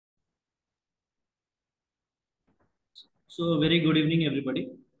So, very good evening, everybody.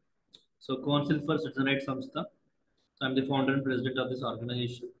 So, Council for Citizen Rights Samstha. So, I'm the founder and president of this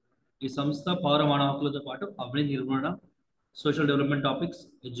organization. ఈ సంస్థ పౌర మానవ హక్కులతో పాటు అవినీతి నిర్మూలన, social development topics,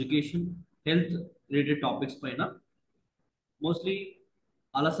 education, health related topics పైన mostly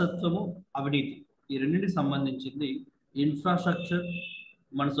అలసత్వము, అవినీతి ఈ రెండింటికి సంబంధించింది ఇన్ఫ్రాస్ట్రక్చర్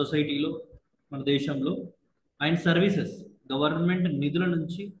మన సొసైటీలో, మన దేశంలో అండ్ సర్వీసెస్ గవర్నమెంట్ నిధుల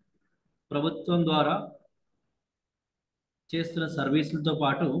నుంచి ప్రభుత్వం ద్వారా చేస్తున్న సర్వీసులతో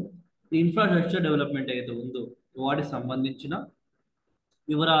పాటు ఇన్ఫ్రాస్ట్రక్చర్ డెవలప్మెంట్ ఏదైతే ఉందో వాటికి సంబంధించిన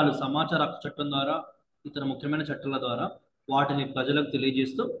వివరాలు సమాచార హక్కు చట్టం ద్వారా ఇతర ముఖ్యమైన చట్టాల ద్వారా వాటిని ప్రజలకు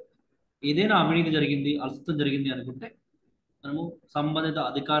తెలియజేస్తూ ఏదైనా అవినీతి జరిగింది, అలసత్వం జరిగింది అనుకుంటే మనము సంబంధిత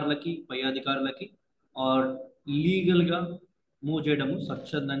అధికారులకి, పై అధికారులకి ఆర్ లీగల్గా మూవ్ చేయడము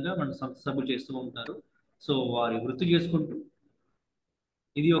స్వచ్ఛందంగా మన సంస్థ సభ్యులు చేస్తూ ఉంటారు. సో వారి వృత్తి చేసుకుంటూ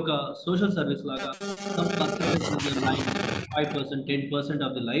ఇది ఒక సోషల్ సర్వీస్ లాగా some percentage of the life, 5%, 10%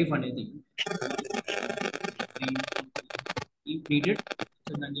 of the life అనేది నీడెడ్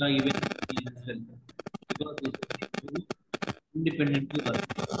ఈవెన్ ఇండిపెండెంట్లీ వర్క్.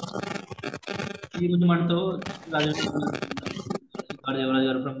 ఈరోజు మనతో రాజేష్ దేవరాజ్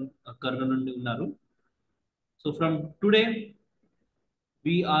గారు ఫ్రమ్ కర్నూలు నుండి ఉన్నారు. So from today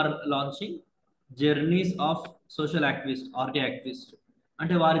we are launching journeys of social activist, RT activist.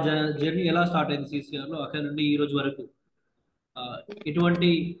 అంటే వారి జర్నీ ఎలా స్టార్ట్ అయింది సిసిఆర్లో, అక్కడ నుండి ఈ రోజు వరకు ఆ, ఎటువంటి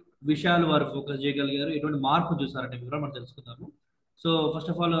విషయాలు వారు ఫోకస్ చేయగలిగారు, ఎటువంటి మార్పు చూసారనే వివరాలు మనం తెలుసుకుందాము. So first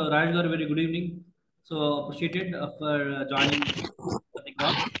of all Rajesh గారు, very good evening. So appreciated for joining the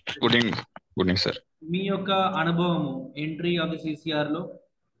call. Good evening. Good evening sir. మీ యొక్క అనుభవము entry of the సిసిఆర్లో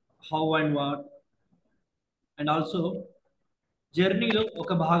how and what and also జర్నీలో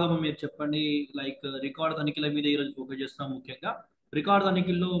ఒక భాగం మీరు చెప్పండి. లైక్ రికార్డ్ తనిఖీల మీద ఈరోజు ఫోకస్ చేస్తాం. ముఖ్యంగా రికార్డ్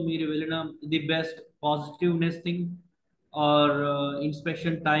తనిఖీల్లో మీరు వెళ్ళిన the best positiveness thing or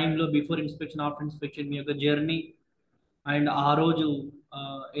inspection టైంలో, బిఫోర్ ఇన్స్పెక్షన్, ఆఫ్టర్ ఇన్స్పెక్షన్ మీ యొక్క జర్నీ అండ్ ఆ రోజు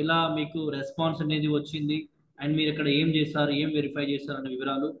ఎలా మీకు రెస్పాన్స్ అనేది వచ్చింది అండ్ మీరు ఇక్కడ ఏం చేశారు, ఏం వెరిఫై చేశారు అనే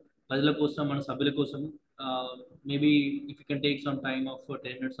వివరాలు ప్రజల కోసం, మన సభ్యుల కోసం. Maybe if you can take some time of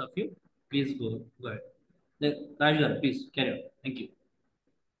 10 minutes of you, please go ahead. Raj గారు please carry on. Thank you.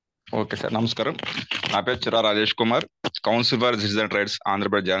 Okay sir, నమస్కారం. నా పేరు చిరా Rajesh Kumar, council for citizen rights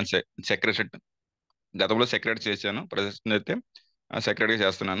Andhra Pradesh joint secretary. గతంలో సెక్రటరీ చేశాను, ప్రస్తుతం అయితే సెక్రటరీ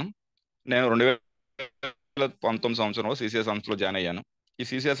చేస్తున్నాను. నేను 2019 సంవత్సరంలో సిసిఐ సంస్థలో జాయిన్ అయ్యాను. ఈ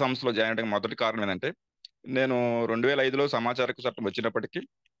సిసిఐ సంస్థలో జాయిన్ అయ్యడానికి మొదటి కారణం ఏంటంటే, నేను 2005లో సమాచార హక్కు చట్టం వచ్చినప్పటికీ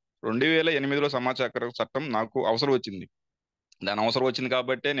 2008లో సమాచార హక్కు చట్టం నాకు అవసరం వచ్చింది. దాని అవసరం వచ్చింది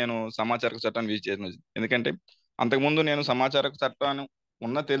కాబట్టి నేను సమాచార హక్కు చట్టాన్ని విజిట్ చేసిన. ఎందుకంటే అంతకుముందు నేను సమాచార హక్కు చట్టాన్ని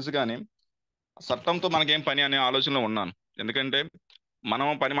తెలుసు, కానీ చట్టంతో మనకేం పని అనే ఆలోచనలో ఉన్నాను. ఎందుకంటే మనం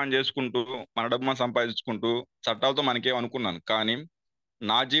పని మనం చేసుకుంటూ, మన డబ్బు మనం సంపాదించుకుంటూ చట్టాలతో మనకేం అనుకున్నాను. కానీ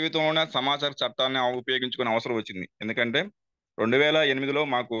నా జీవితంలోనే సమాచార చట్టాన్ని ఉపయోగించుకునే అవసరం వచ్చింది. ఎందుకంటే 2008లో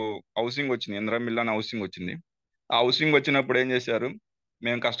మాకు హౌసింగ్ వచ్చింది, ఇందిరా మిల్ అనే హౌసింగ్ వచ్చింది. ఆ హౌసింగ్ వచ్చినప్పుడు ఏం చేశారు,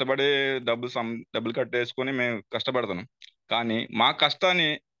 మేము కష్టపడి డబ్బులు కట్టేసుకొని మేము కష్టపడతాం. కానీ మా కష్టాన్ని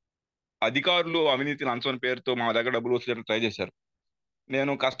అధికారులు అవినీతి లంచం పేరుతో మా దగ్గర డబ్బులు వసూలు ట్రై చేశారు.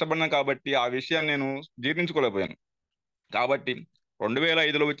 నేను కష్టపడినాను కాబట్టి ఆ విషయాన్ని నేను జీర్ణించుకోలేకపోయాను. కాబట్టి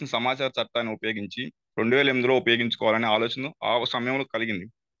 2005లో వచ్చిన సమాచార చట్టాన్ని ఉపయోగించి 2008లో ఉపయోగించుకోవాలనే ఆలోచన ఆ సమయంలో కలిగింది.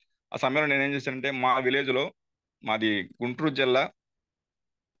 ఆ సమయంలో నేనేం చేశానంటే, మా విలేజ్లో, మాది గుంటూరు జిల్లా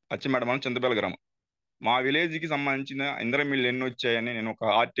అచ్చిమేడ మండలం చింతపల్లి గ్రామం, మా విలేజ్కి సంబంధించిన ఇందిరా మిల్లు ఎన్ని వచ్చాయని నేను ఒక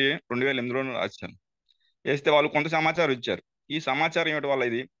ఆర్టీఏ 2008లో రాశాను. వేస్తే వాళ్ళు కొంత సమాచారం ఇచ్చారు. ఈ సమాచారం ఇవ్వడం వల్ల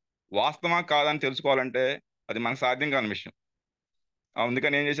ఇది వాస్తవమా కాదని తెలుసుకోవాలంటే అది మనకు సాధ్యం కాని విషయం.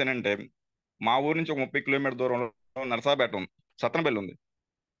 అందుకని ఏం చేశానంటే, మా ఊరు నుంచి ఒక 30 కిలోమీటర్ దూరంలో నరసాపేట ఉంది, సత్తనపల్లి ఉంది.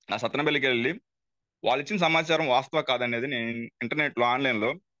 ఆ సత్తనపల్లికి వెళ్ళి వాళ్ళు ఇచ్చిన సమాచారం వాస్తవ కాదనేది నేను ఇంటర్నెట్లో, ఆన్లైన్లో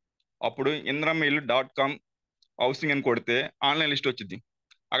అప్పుడు indramill.com హౌసింగ్ అని కొడితే ఆన్లైన్ లిస్ట్ వచ్చింది.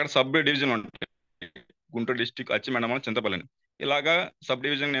 అక్కడ సబ్ డివిజన్ ఉంటాయి, గుంటూరు డిస్టిక్ అచ్చిమండలం చింతపల్లిని. ఇలాగా సబ్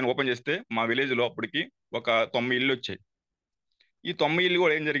డివిజన్ నేను ఓపెన్ చేస్తే మా విలేజ్లో అప్పటికి ఒక 9 ఇళ్ళు వచ్చాయి. ఈ 9 ఇళ్ళు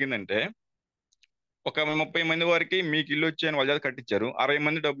కూడా ఏం జరిగిందంటే, ఒక 30 మంది వారికి మీకు ఇల్లు వచ్చాయని వాళ్ళ చేత కట్టించారు. 60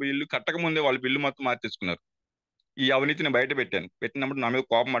 మంది డబ్బు ఇల్లు కట్టక ముందే వాళ్ళ ఇల్లు మొత్తం మార్చేసుకున్నారు. ఈ అవినీతిని బయట పెట్టినప్పుడు నా మీద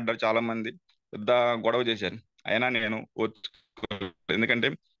కోపం పడ్డారు చాలా మంది, పెద్ద గొడవ చేశారు. అయినా నేను ఎందుకంటే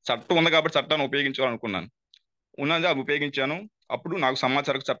చట్టం ఉంది కాబట్టి చట్టాన్ని ఉపయోగించాలనుకున్నాను. ఉన్నది అది ఉపయోగించాను. అప్పుడు నాకు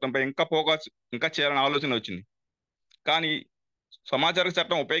సమాచార చట్టంపై ఇంకా చేయాలని ఆలోచన వచ్చింది. కానీ సమాచార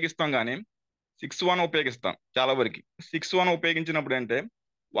చట్టం ఉపయోగిస్తాం, కానీ 6(1) ఉపయోగిస్తాం చాలా వరకు. 6(1) ఉపయోగించినప్పుడు అంటే,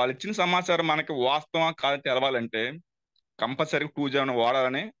 వాళ్ళు ఇచ్చిన సమాచారం మనకి వాస్తవం కాదని తెలవాలంటే కంపల్సరీ 2(7)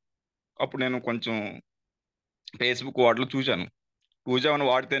 వాడాలని అప్పుడు నేను కొంచెం ఫేస్బుక్ వాటిలో చూశాను. 2(7)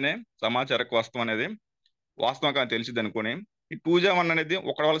 వాడితేనే సమాచారకు వాస్తవం అనేది వాస్తవంగా తెలిసింది అనుకుని ఈ 2J1 అనేది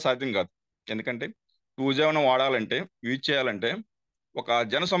ఒకటి వల్ల సాధ్యం కాదు. ఎందుకంటే 2J1 వాడాలంటే, యూజ్ చేయాలంటే ఒక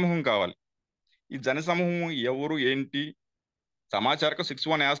జన సమూహం కావాలి. ఈ జన సమూహం ఎవరు ఏంటి సమాచారం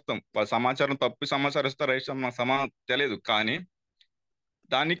 6-1 వేస్తాం. వాళ్ళ సమాచారం తప్పు సమాచారం ఇస్తారు, రైట్ తెలియదు. కానీ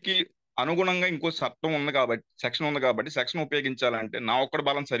దానికి అనుగుణంగా ఇంకో చట్టం ఉంది కాబట్టి, సెక్షన్ ఉంది కాబట్టి సెక్షన్ ఉపయోగించాలంటే నా ఒక్కడి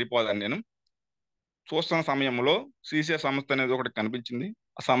బలం సరిపోదని నేను చూస్తున్న సమయంలో సీసీఏ సంస్థ అనేది ఒకటి కనిపించింది.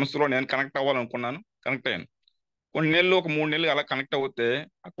 ఆ సంస్థలో నేను కనెక్ట్ అవ్వాలనుకున్నాను, కనెక్ట్ అయ్యాను. కొన్ని నెలలు, ఒక 3 నెలలు అలా కనెక్ట్ అవుతే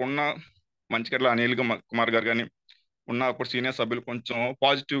అక్కడ ఉన్న మంచిగడ్ల అనిల్ కుమార్ గారు కానీ ఉన్న అప్పుడు సీనియర్ సభ్యులు కొంచెం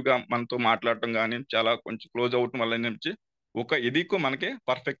పాజిటివ్ గా మనతో మాట్లాడటం కానీ చాలా కొంచెం క్లోజ్ అవటం వల్ల నుంచి ఒక ఇదికు మనకి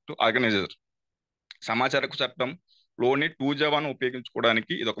పర్ఫెక్ట్ ఆర్గనైజర్ సమాచార హక్కు చట్టం లోని 2J1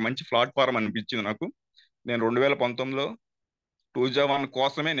 ఉపయోగించుకోవడానికి ఇది ఒక మంచి ప్లాట్ఫారం అనిపించింది నాకు. నేను 2019లో 2J1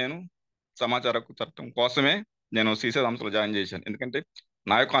 కోసమే నేను సమాచార హక్కు చట్టం కోసమే నేను సీసీ సంస్థలో జాయిన్ చేశాను. ఎందుకంటే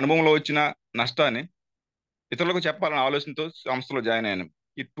నా యొక్క అనుభవంలో వచ్చిన నష్టాన్ని ఇతరులకు చెప్పాలనే ఆలోచనతో సంస్థలో జాయిన్ అయ్యాను.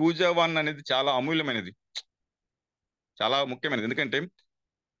 ఈ 2J1 అనేది చాలా అమూల్యమైనది, చాలా ముఖ్యమైనది. ఎందుకంటే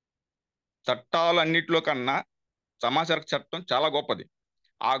చట్టాలన్నిటిలో కన్నా సమాచార హక్కు చట్టం చాలా గొప్పది.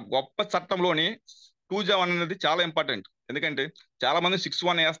 ఆ గొప్ప చట్టంలోని 2J1 అనేది చాలా ఇంపార్టెంట్. ఎందుకంటే చాలా మంది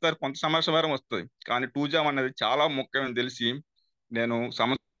 6-1 వేస్తారు, కొంత సమాచారం వస్తుంది. కానీ 2J1 అనేది చాలా ముఖ్యమని తెలిసి నేను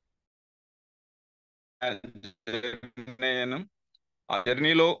నేను ఆ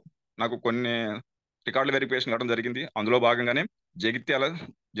జర్నీలో నాకు కొన్ని రికార్డుల వెరిఫికేషన్ కావడం జరిగింది. అందులో భాగంగానే జగిత్యాల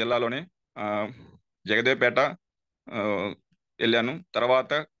జిల్లాలోని ఆ, జగదేవ్పేట ఆ, వెళ్ళాను.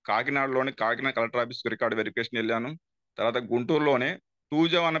 తర్వాత కాకినాడలోని Kakinada collector office record verification వెళ్ళాను. తర్వాత గుంటూరులోనే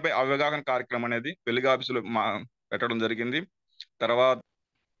 2J1 పై అవగాహన కార్యక్రమం అనేది వెలుగు ఆఫీసులో పెట్టడం జరిగింది. తర్వాత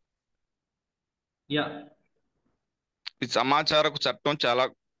యా ఈ సమాచారపు చట్టం చాలా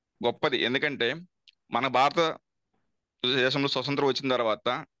గొప్పది. ఎందుకంటే మన భారతదేశంలో స్వతంత్రం వచ్చిన తర్వాత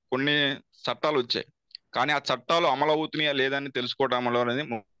కొన్ని చట్టాలు వచ్చాయి. కానీ ఆ చట్టాలు అమలు అవుతున్నాయా లేదని తెలుసుకోవడంలో అనేది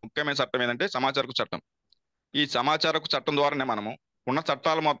ముఖ్యమైన చట్టం ఏంటంటే సమాచారపు చట్టం. ఈ సమాచారపు చట్టం ద్వారానే మనము ఉన్న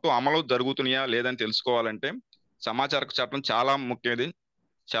చట్టాలు మొత్తం అమలు జరుగుతున్నాయా లేదని తెలుసుకోవాలంటే సమాచారపు చట్టం చాలా ముఖ్యమైనది,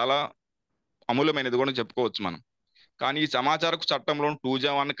 చాలా అమూల్యమైనది కూడా చెప్పుకోవచ్చు మనం. కానీ ఈ సమాచారపు చట్టంలో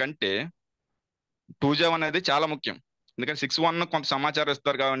 2J1 కంటే 2J1 అనేది చాలా ముఖ్యం. ఎందుకంటే 6-1 కొంత సమాచారం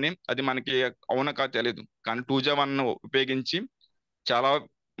ఇస్తారు కాబట్టి అది మనకి అవునా కాదు తెలియదు. కానీ 2J1 ఉపయోగించి చాలా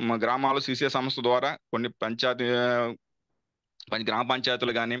గ్రామాలు సీసీ సంస్థ ద్వారా కొన్ని గ్రామ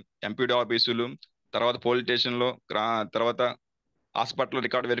పంచాయతీలు కానీ, ఎంపీడీ ఆఫీసులు, తర్వాత పోలీస్ స్టేషన్లో, తర్వాత హాస్పిటల్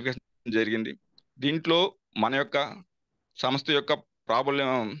రికార్డ్ వెరిఫికేషన్ జరిగింది. దీంట్లో మన యొక్క సంస్థ యొక్క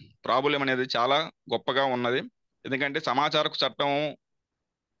ప్రాబల్యం ప్రాబల్యం అనేది చాలా గొప్పగా ఉన్నది. ఎందుకంటే సమాచార చట్టం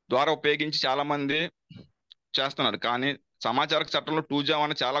ద్వారా ఉపయోగించి చాలా మంది చేస్తున్నారు. కానీ సమాచార చట్టంలో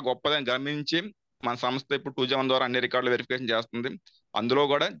 2J1 చాలా గొప్పదని గమనించి మన సంస్థ ఇప్పుడు 2J1 ద్వారా అన్ని రికార్డులు వెరిఫికేషన్ చేస్తుంది. అందులో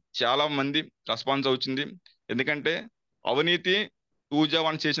కూడా చాలా మంది రెస్పాన్స్ వచ్చింది. ఎందుకంటే అవినీతి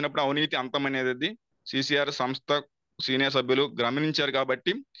 2J1 చేసినప్పుడు అవినీతి అంతమనేది సిసిఆర్ సంస్థ సీనియర్ సభ్యులు గమనించారు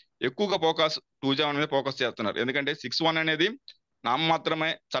కాబట్టి ఎక్కువగా 2J1 మీద ఫోకస్ చేస్తున్నారు. ఎందుకంటే 6-1 అనేది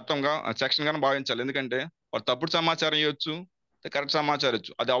నామమాత్రమే చట్టంగా సెక్షన్ గా భావించాలి. ఎందుకంటే వారు తప్పుడు సమాచారం ఇవ్వచ్చు, కరెక్ట్ సమాచారం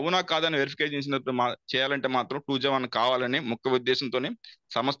ఇచ్చు. అది అవునా కాదని వెరిఫికేషన్ చేసినప్పుడు చేయాలంటే మాత్రం 2J1 కావాలని ముఖ్య ఉద్దేశంతో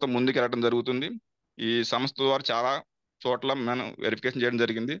సంస్థ ముందుకు వెళ్ళడం జరుగుతుంది. ఈ సంస్థ ద్వారా చాలా చోట్ల మనం వెరిఫికేషన్ చేయడం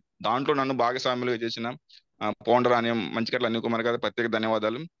జరిగింది. దాంట్లో నన్ను భాగస్వాములుగా చేసిన పౌండర్ అనే మంచికట్ల అనిల్ కుమార్ గారు ప్రత్యేక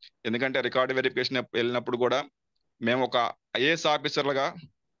ధన్యవాదాలు. ఎందుకంటే రికార్డు వెరిఫికేషన్ వెళ్ళినప్పుడు కూడా మేము ఒక ఐఏఎస్ ఆఫీసర్లుగా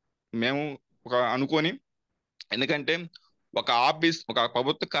మేము ఒక అనుకొని, ఎందుకంటే ఒక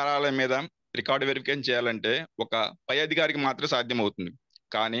ప్రభుత్వ కార్యాలయం మీద రికార్డు వెరిఫికేషన్ చేయాలంటే ఒక పై అధికారికి మాత్రమే సాధ్యం అవుతుంది.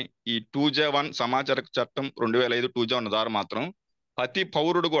 కానీ ఈ 2J1 సమాచార చట్టం 2005 2J1 ద్వారా మాత్రం ప్రతి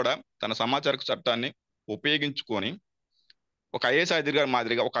పౌరుడు కూడా తన సమాచార చట్టాన్ని ఉపయోగించుకొని ఒక ఐఏఎస్ అధికారి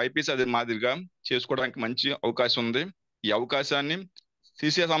మాదిరిగా, ఒక ఐపీఎస్ అధికారి మాదిరిగా చేసుకోవడానికి మంచి అవకాశం ఉంది. ఈ అవకాశాన్ని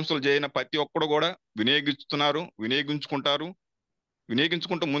సీసీఐ సంస్థలు చేయని ప్రతి ఒక్కరు కూడా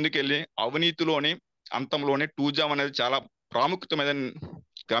వినియోగించుకుంటూ ముందుకెళ్ళి అవినీతిలోని అంతంలోనే 2J1 అనేది చాలా ప్రాముఖ్యతమైన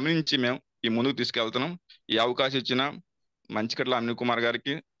గమనించి మేము ఈ ముందుకు తీసుకెళ్తున్నాం. ఈ అవకాశం ఇచ్చిన మంచికట్ల అనిల్ కుమార్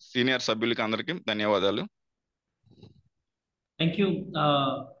గారికి, సీనియర్ సభ్యులకి అందరికీ ధన్యవాదాలు. థ్యాంక్ యూ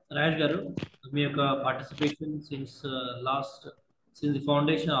రాజేష్ గారు. మీ యొక్క participation since the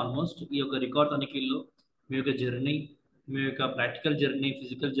foundation almost ఈ యొక్క రికార్డ్ తనిఖీల్లో మీ యొక్క జర్నీ, మీ యొక్క practical journey,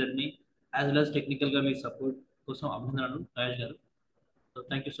 physical journey as well as టెక్నికల్గా మీ సపోర్ట్ కోసం అభినందనలు రాజేష్ గారు. So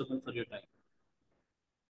thank you so much for your time.